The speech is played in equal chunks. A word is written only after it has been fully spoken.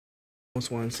Most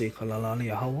one say Kalalali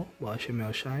Yahweh, Washem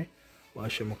Yashai,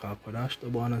 Washem Kakodash, the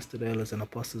bonus to the elders and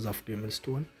apostles of Grimble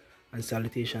Stone, and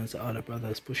salutations to all the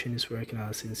brothers pushing this work in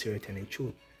all sincerity and in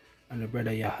truth. And the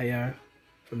brother Yahya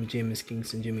from James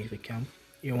Kingston, Jamaica camp,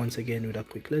 here once again with a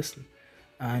quick lesson.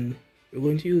 And we're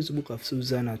going to use the book of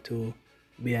Susanna to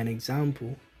be an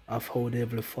example of how the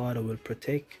Heavenly Father will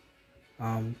protect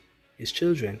his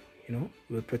children,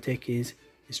 will protect his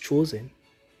chosen,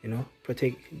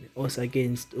 protect us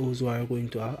against those who are going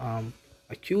to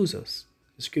accuse us.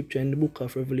 The scripture in the book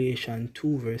of Revelation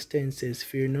 2 verse 10 says,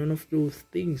 "Fear none of those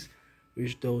things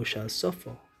which thou shalt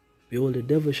suffer. Behold, the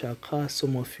devil shall cast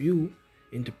some of you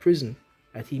into prison,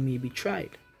 that he may be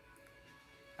tried.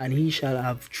 And he shall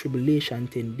have tribulation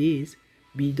 10 days.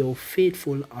 Be thou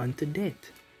faithful unto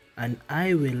death, and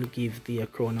I will give thee a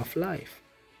crown of life."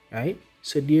 Right?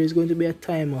 So there is going to be a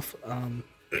time of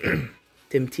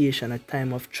temptation, a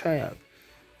time of trial,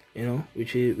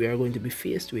 which we are going to be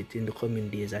faced with in the coming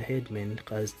days ahead, man,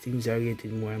 because things are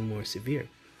getting more and more severe.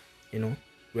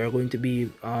 We are going to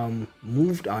be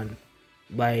moved on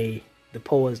by the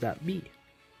powers that be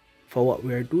for what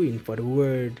we are doing, for the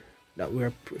word that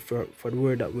we're for the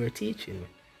word that we're teaching,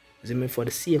 for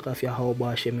the sake of Yahweh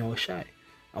Hashem Yahushai.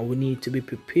 And we need to be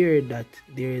prepared that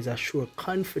there is a sure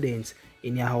confidence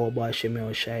in Yahweh Hashem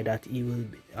Yahushai that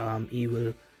he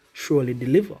will surely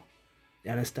deliver.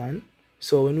 You understand?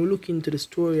 So when we look into the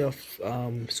story of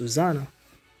Susanna,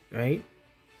 right,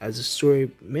 as the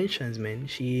story mentions, man,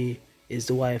 she is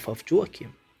the wife of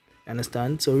Joachim. You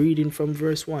understand? So reading from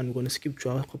verse 1, we're going to skip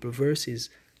through a couple of verses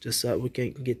just so that we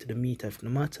can get to the meat of the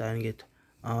matter and get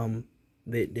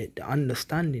the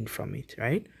understanding from it,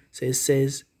 right? So it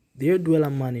says, "There dwelt a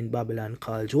man in Babylon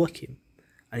called Joachim,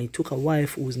 and he took a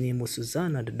wife whose name was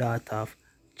Susanna, the daughter of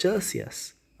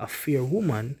Chelcias, a fair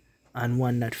woman, and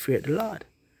one that feared the Lord.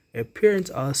 Her parents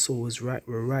also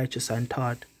were righteous and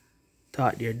taught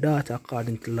their daughter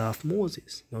according to the law of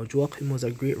Moses. Now Joachim was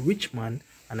a great rich man,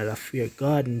 and had a fair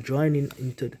garden joining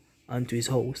unto his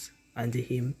house, and to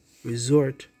him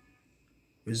resorted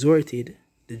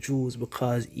the Jews,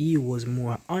 because he was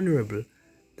more honorable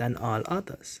than all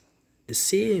others. The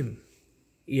same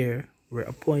year were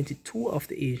appointed 2 of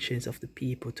the ancients of the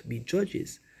people to be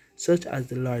judges, such as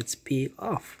the Lord spake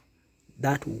of.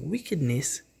 That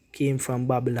wickedness came from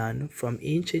Babylon, from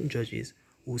ancient judges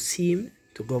who seemed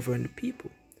to govern the people.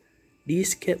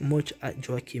 These kept much at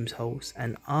Joachim's house,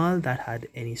 and all that had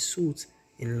any suits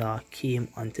in law came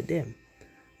unto them.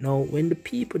 Now when the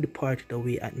people departed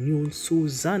away at noon,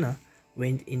 Susanna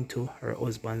went into her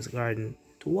husband's garden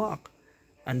to walk.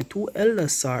 And the 2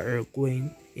 elders saw her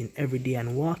going in every day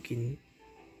and walking,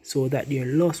 so that their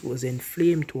lust was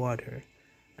inflamed toward her.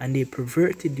 And they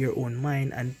perverted their own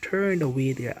mind, and turned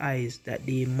away their eyes, that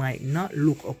they might not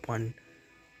look upon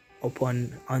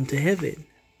unto heaven,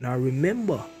 nor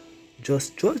remember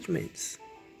just judgments.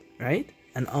 Right?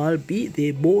 And albeit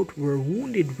they both were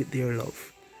wounded with their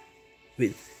love,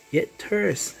 yet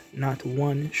thirst not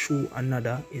one shew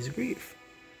another his grief.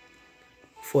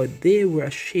 For they were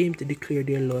ashamed to declare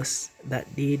their lust,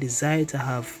 that they desired to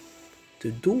have to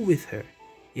do with her.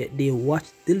 Yet they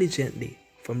watched diligently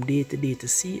from day to day to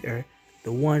see her.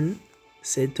 The one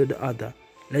said to the other,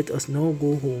 Let us now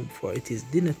go home, for it is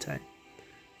dinner time.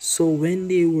 So when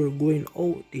they were going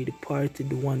out, they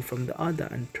departed the one from the other,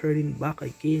 and turning back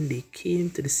again, they came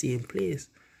to the same place.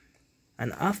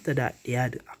 And after that they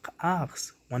had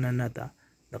asked one another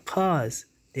the cause.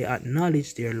 They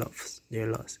acknowledged their lust.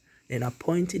 Then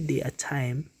appointed they a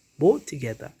time, both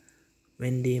together,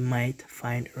 when they might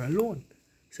find her alone.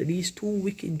 So these 2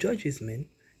 wicked judges, men,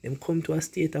 them come to a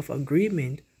state of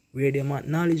agreement where them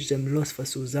acknowledge them lust for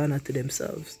Susanna to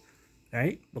themselves,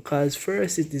 right? Because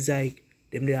first it is like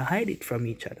them they hide it from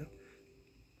each other,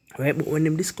 right? But when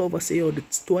them discover, say, the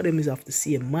 2 of them is of the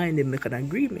same mind, they make an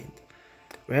agreement,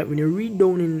 right? When you read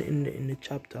down in the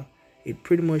chapter, it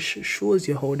pretty much shows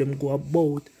you how them go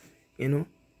about,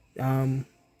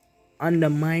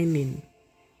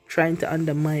 trying to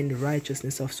undermine the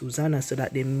righteousness of Susanna, so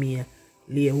that they may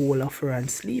lay hold of her and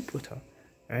sleep with her,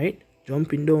 right?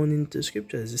 Jumping down into the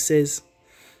scriptures, it says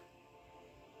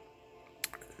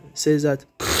that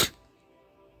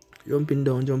jumping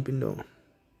down.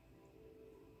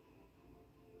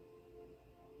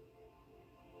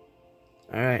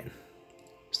 All right,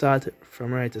 start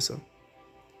from right or so.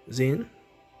 Zin.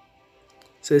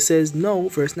 So it says, now,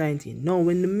 verse 19, now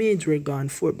when the maids were gone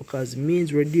forth, because the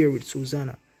maids were there with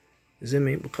Susanna,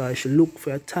 because she looked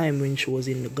for a time when she was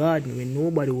in the garden, when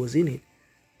nobody was in it,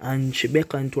 and she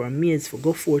beckoned to her maids to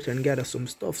go forth and gather some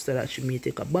stuff so that she may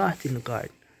take a bath in the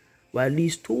garden, while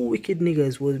these 2 wicked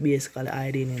niggas was basically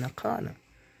hiding in a corner.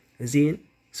 You see?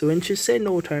 So when she sent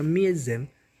out her maids them,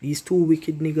 these two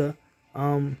wicked nigga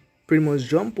pretty much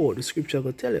jump out. The scripture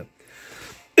will tell you.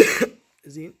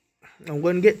 See, I'm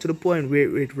going to get to the point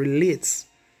where it relates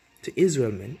to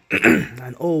Israel, man,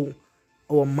 and how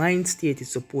our mind state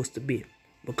is supposed to be.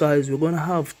 Because we're going to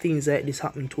have things like this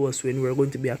happen to us when we're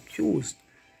going to be accused.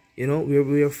 You know,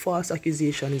 where false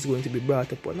accusation is going to be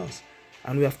brought upon us.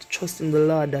 And we have to trust in the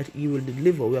Lord that He will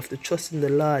deliver. We have to trust in the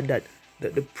Lord that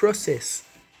the process,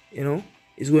 you know,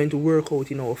 is going to work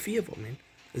out in our favor, man.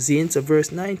 Zeinsa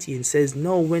verse 19 says,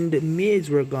 Now when the maids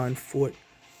were gone forth,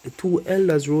 the two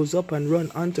elders rose up and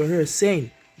ran unto her,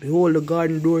 saying, Behold, the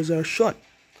garden doors are shut.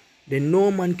 Then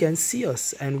no man can see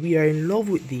us, and we are in love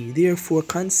with thee. Therefore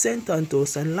consent unto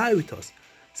us and lie with us.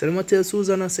 So I'm going to tell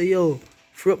Susanna, say, yo,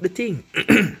 throw up the thing.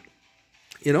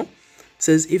 You know?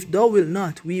 Says, If thou wilt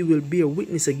not, we will bear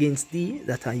witness against thee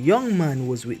that a young man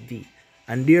was with thee,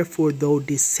 and therefore thou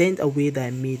didst send away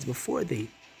thy maids before thee,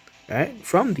 right,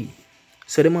 from thee.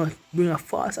 So they might bring a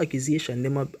false accusation. They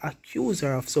might accuse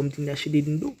her of something that she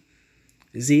didn't do.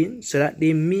 See? So that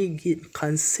they may get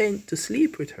consent to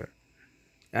sleep with her.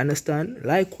 You understand?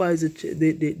 Likewise,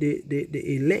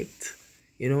 the elect,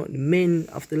 you know, the men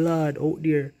of the Lord out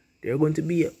there, there are going to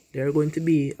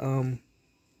be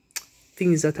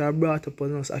things that are brought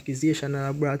upon us, accusations that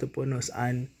are brought upon us,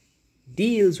 and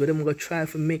deals where them going to try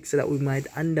to make so that we might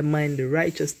undermine the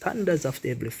righteous standards of the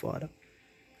Heavenly Father.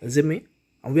 You see me?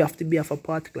 And we have to be of a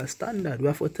particular standard. We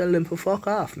have to tell them to fuck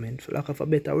off, man, for lack of a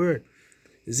better word.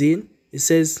 You see? It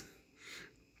says,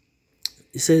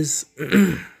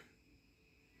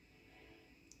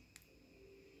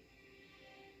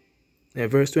 yeah,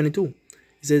 verse 22. It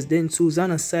says, Then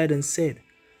Susanna sighed and said,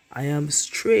 I am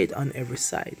straight on every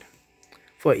side.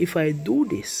 For if I do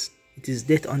this, it is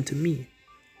death unto me.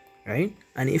 Right?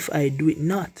 And if I do it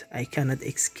not, I cannot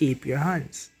escape your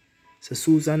hands. So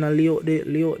Susanna lay out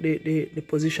the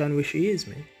position where she is,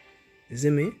 man. You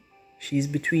see me? She's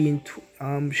between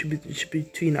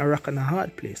between a rock and a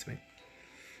hard place, man.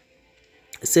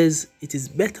 It says, It is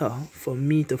better for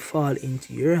me to fall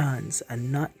into your hands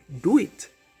and not do it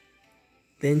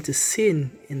than to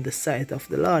sin in the sight of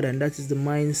the Lord. And that is the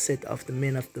mindset of the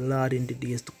men of the Lord in the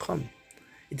days to come.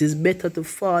 It is better to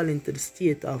fall into the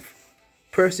state of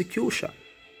persecution.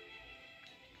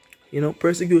 You know,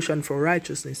 persecution for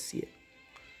righteousness' sake.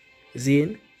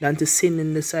 Than to sin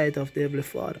in the sight of the Heavenly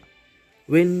Father.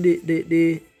 When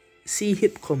the C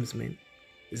hip comes, man.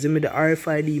 The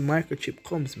RFID microchip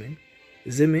comes, man.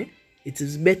 It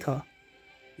is better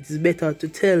to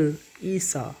tell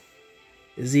Esau,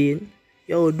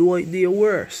 yo, do your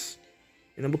worst.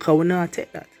 You know, because we not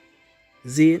take that.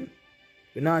 We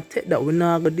not take that. We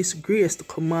not going to disgrace the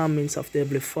commandments of the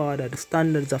Heavenly Father, the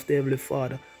standards of the Heavenly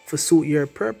Father, for suit your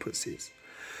purposes.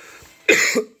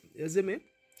 You see me?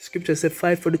 Scripture said,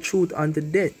 Fight for the truth unto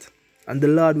death, and the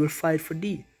Lord will fight for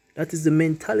thee. That is the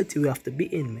mentality we have to be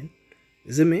in, man.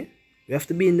 You see me? We have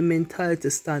to be in the mentality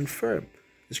to stand firm.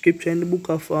 The scripture in the book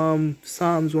of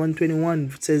Psalms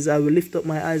 121 says, I will lift up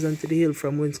my eyes unto the hill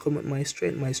from whence cometh my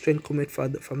strength. My strength cometh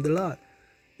from the Lord.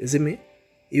 You see me?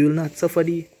 He will not suffer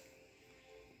thee.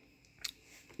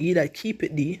 He that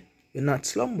keepeth thee will not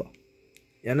slumber.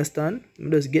 You understand? Let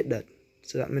me just get that,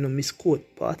 so that I don't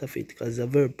misquote part of it, because it's a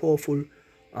very powerful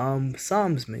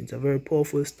Psalms, man. It's a very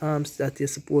powerful Psalms that you're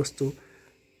supposed to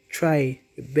try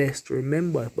your best to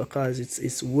remember, because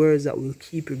it's words that will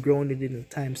keep you grounded in the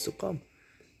times to come.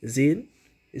 You see?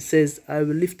 It says, I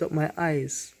will lift up my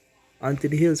eyes unto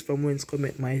the hills from whence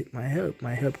cometh my help.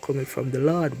 My help cometh from the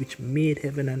Lord, which made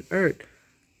heaven and earth.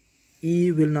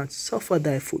 He will not suffer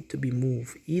thy foot to be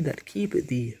moved. He that keepeth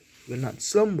thee will not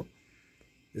slumber.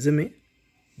 You see me?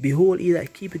 Behold, he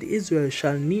that keepeth Israel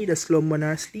shall neither slumber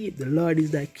nor sleep. The Lord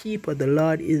is thy keeper. The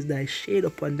Lord is thy shade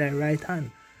upon thy right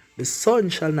hand. The sun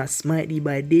shall not smite thee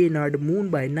by day, nor the moon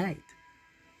by night.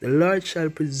 The Lord shall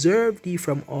preserve thee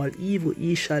from all evil.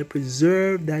 He shall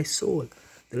preserve thy soul.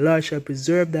 The Lord shall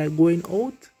preserve thy going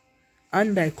out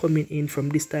and thy coming in from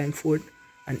this time forth,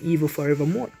 and evil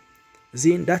forevermore.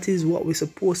 Zane, that is what we're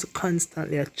supposed to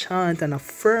constantly chant and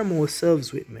affirm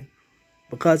ourselves with, man.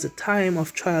 Because the time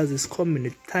of trials is coming.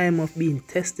 The time of being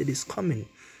tested is coming.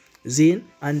 Zane,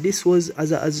 and this was,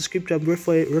 as a scripture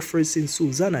referencing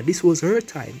Susanna, this was her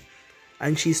time.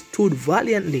 And she stood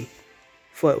valiantly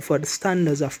for the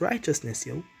standards of righteousness,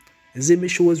 yo. Zane,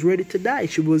 she was ready to die.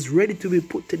 She was ready to be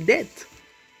put to death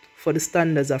for the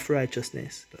standards of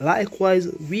righteousness. Likewise,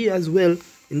 we as well,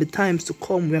 in the times to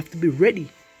come, we have to be ready.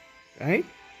 Right?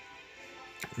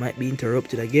 Might be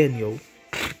interrupted again, yo.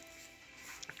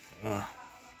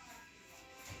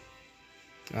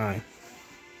 Alright.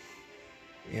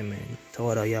 Yeah, man.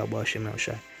 Tawada Yahweh Shem El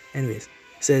Shai. Anyways,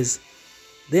 says,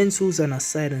 Then Susanna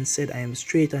sighed and said, I am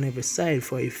straight on every side,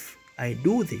 for if I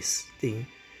do this thing,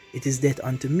 it is death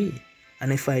unto me.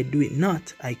 And if I do it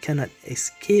not, I cannot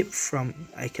escape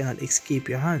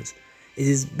your hands. It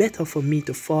is better for me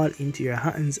to fall into your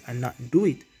hands and not do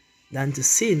it, than to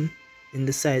sin in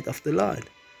the sight of the Lord.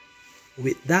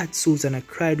 With that, Susanna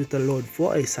cried with a loud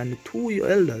voice, and the two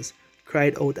elders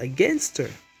cried out against her.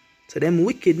 So them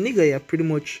wicked nigger here pretty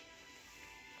much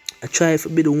try to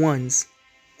be the ones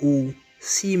who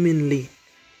seemingly,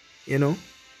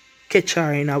 catch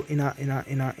her in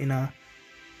an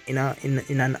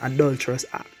adulterous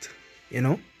act,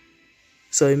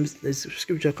 So the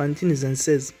scripture continues and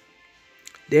says,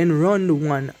 Then run the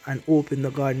one and open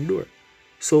the garden door.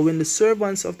 So when the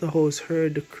servants of the house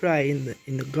heard the cry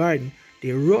in the garden,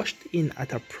 they rushed in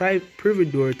at a privy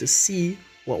door to see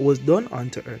what was done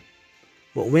unto her.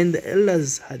 But when the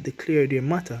elders had declared their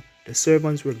matter, the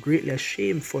servants were greatly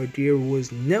ashamed, for there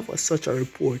was never such a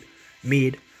report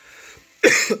made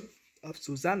of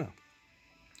Susanna.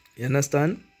 You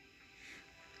understand?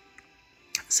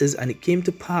 It says, And it came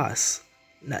to pass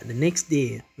that the next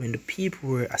day, when the people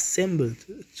were assembled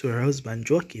to her husband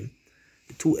Joachim,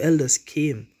 the two elders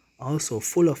came also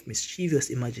full of mischievous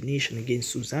imagination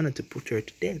against Susanna to put her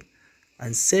to death,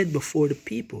 and said before the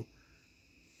people,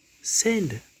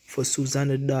 Send for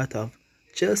Susanna, the daughter of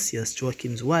Chelcias,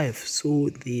 Joachim's wife. So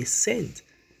they sent.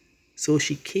 So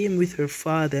she came with her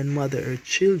father and mother, her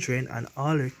children, and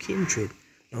all her kindred.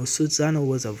 Now Susanna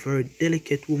was a very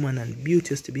delicate woman and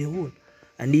beauteous to behold.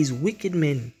 And these wicked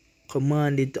men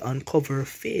commanded to uncover her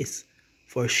face,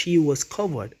 for she was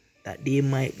covered, that they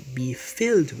might be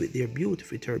filled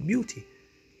with her beauty.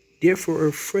 Therefore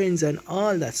her friends and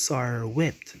all that saw her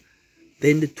wept.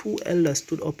 Then the two elders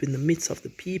stood up in the midst of the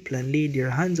people and laid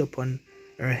their hands upon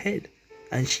her head.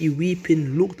 And she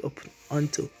weeping looked up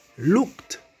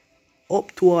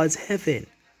towards heaven,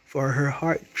 for her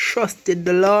heart trusted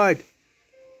the Lord.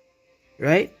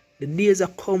 Right? The days are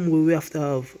come where we have to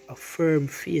have a firm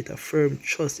faith, a firm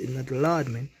trust in the Lord,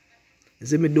 man. You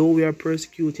see me, though we are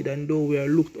persecuted and though we are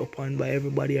looked upon by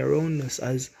everybody around us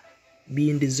as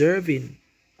being deserving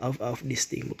of this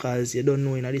thing, because you don't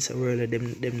know in this world that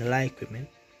them not like we, man.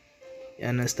 You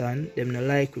understand? Them not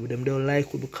like we. Them don't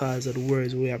like we because of the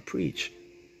words we are preach.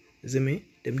 You see me?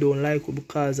 Them don't like we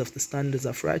because of the standards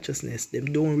of righteousness. Them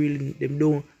not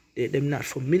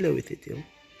familiar with it, You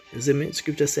see me?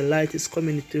 Scripture says light is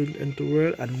coming into the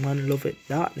world and man loveth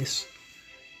darkness.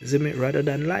 You see me? Rather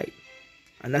than light.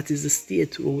 And that is the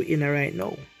state where we're in right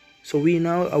now. So we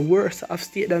now are worse off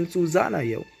state than Susanna,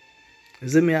 You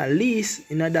see me? At least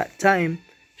in that time,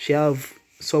 she have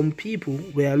some people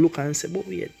where I look and say, but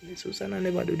wait, Susanna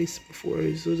never do this before.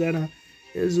 Susanna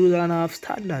have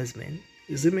standards, man.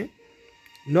 You see me?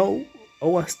 No,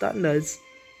 our standards,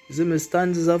 you see me,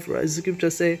 standards of scripture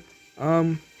say,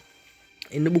 in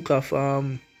the book of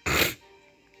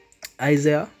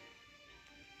Isaiah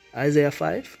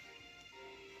 5.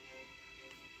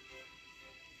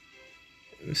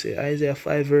 Let me say Isaiah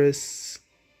 5 verse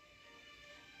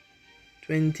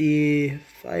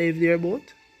 25 there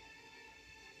about.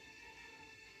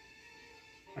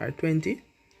 Or 20.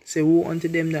 Say, woe unto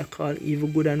them that call evil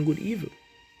good and good evil,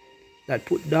 that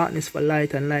put darkness for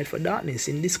light and light for darkness.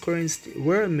 In this current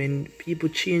world, man, people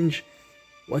change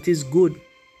what is good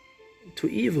to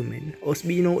evil, man. Us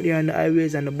being out there on the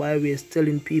highways and the byways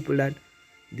telling people that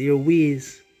their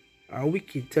ways are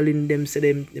wicked, telling them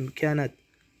them cannot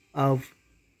have,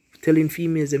 telling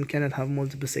females them cannot have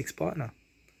multiple sex partner.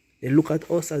 They look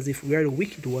at us as if we are the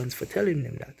wicked ones for telling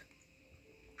them that.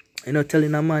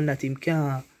 Telling a man that him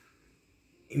can't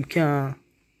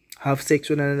have sex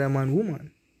with another man,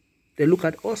 woman. They look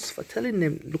at us for telling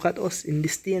them, look at us in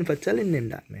disdain for telling them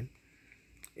that, man.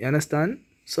 You understand?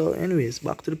 So anyways,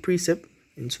 back to the precept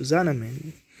in Susanna,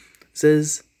 man. It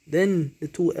says, Then the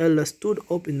two elders stood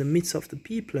up in the midst of the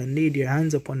people and laid their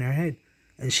hands upon her head.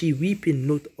 And she weeping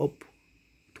looked up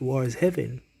towards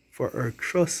heaven, for her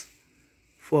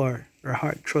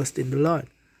heart trust in the Lord.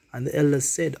 And the elders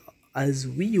said, As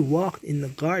we walked in the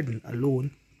garden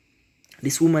alone,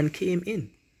 this woman came in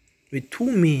with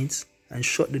two maids and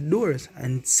shut the doors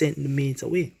and sent the maids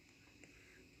away.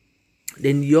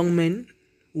 Then the young men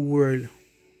who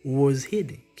was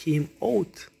hid came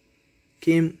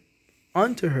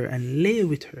unto her and lay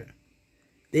with her.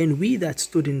 Then we that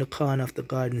stood in the corner of the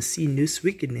garden, seeing this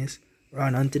wickedness,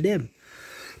 ran unto them.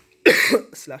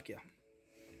 Slack, yeah.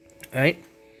 Right?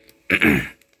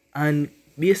 And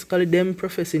basically them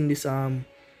professing this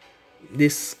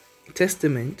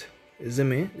testament,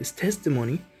 this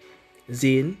testimony,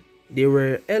 saying they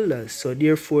were elders, so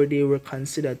therefore they were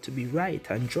considered to be right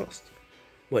and just.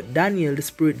 But Daniel, the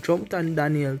spirit jumped on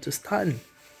Daniel to stand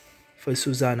for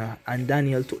Susanna, and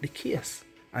Daniel took the case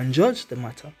and judged the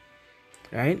matter.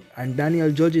 Right? And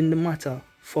Daniel, judging the matter,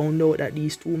 found out that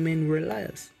these two men were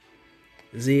liars.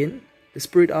 Then the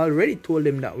spirit already told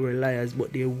them that were liars,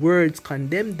 but their words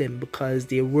condemned them because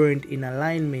they weren't in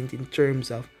alignment in terms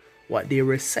of what they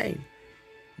were saying.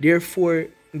 Therefore,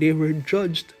 they were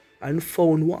judged and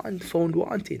found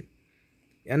wanting.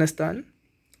 You understand?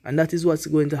 And that is what's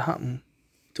going to happen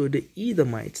to the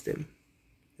Edomites them.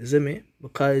 You see me?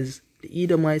 Because the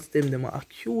Edomites them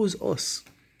accuse us.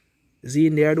 See,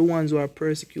 they are the ones who are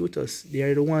persecute us. They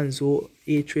are the ones who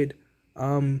hatred,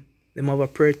 them have a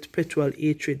perpetual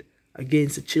hatred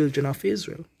against the children of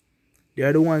Israel. They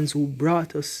are the ones who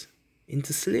brought us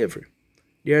into slavery.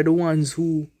 They are the ones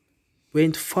who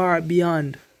went far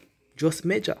beyond just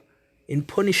measure in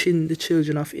punishing the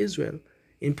children of Israel,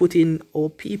 in putting our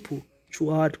people through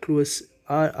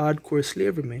hardcore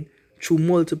slavery, man, through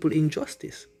multiple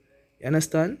injustice. You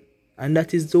understand? And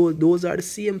that is those are the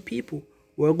same people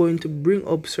who are going to bring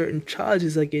up certain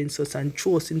charges against us and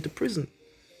throw us into prison.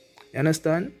 You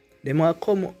understand? They might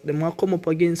come up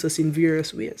against us in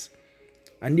various ways.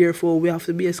 And therefore we have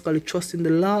to basically trust in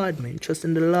the Lord, man. Trust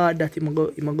in the Lord that He might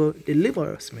go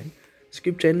deliver us, man.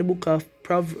 Scripture in the book of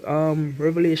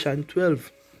Revelation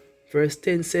 12, verse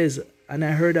 10 says, "And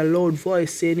I heard a loud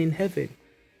voice saying in heaven,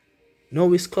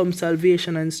 Now is come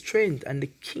salvation and strength, and the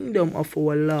kingdom of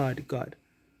our Lord God,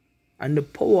 and the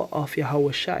power of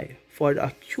Yahushua, for the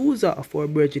accuser of our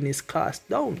brethren is cast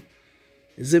down."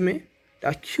 You see me? The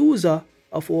accuser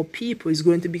of our people is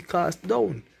going to be cast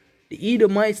down. The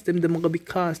Edomites, them are going to be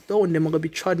cast down. Them are going to be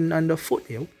trodden underfoot.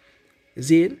 You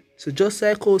see? So just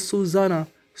like how Susanna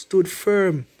stood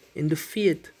firm in the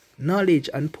faith, knowledge,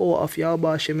 and power of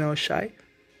Yahweh Hashem Yahushua,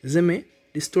 you see me?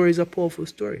 This story is a powerful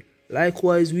story.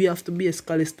 Likewise, we have to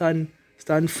basically stand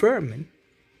firm, man.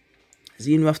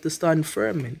 See, we have to stand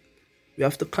firm, man. We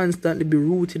have to constantly be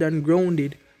rooted and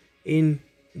grounded in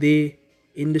the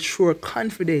sure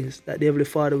confidence that the Heavenly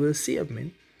Father will save,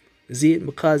 man. See,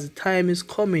 because the time is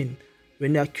coming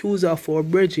when the accuser of our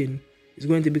brethren is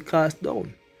going to be cast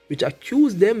down, which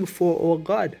accuse them before our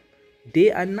God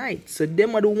day and night. So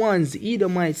them are the ones, the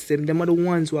Edomites, them are the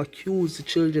ones who accuse the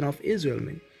children of Israel,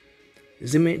 man.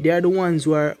 See me? They are the ones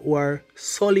who are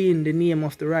sullying the name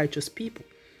of the righteous people.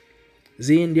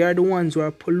 See, they are the ones who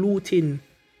are polluting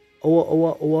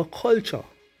our culture,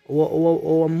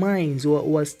 our minds, who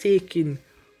are taking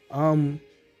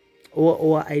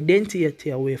our identity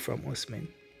away from us, man.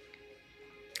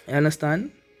 You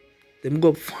understand? Them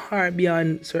go far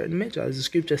beyond certain measures, as the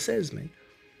scripture says, man.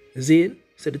 See?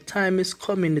 So the time is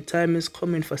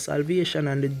coming for salvation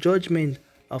and the judgment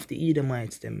of the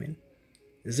Edomites, them, man.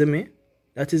 You see me?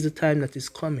 That is the time that is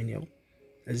coming, yo.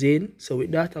 So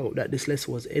with that, I hope that this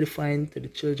lesson was edifying to the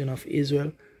children of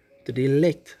Israel, to the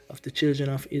elect of the children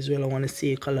of Israel. I want to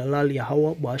say, Kalalal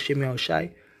Yahweh, Ba'ashem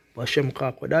Yahushai, Ba'ashem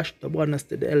Kakwadash, the bonus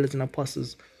to the elders and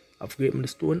apostles of Great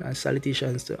Millstone, and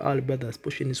salutations to all brothers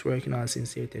pushing this work in all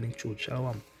sincerity and in truth.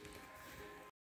 Shalom.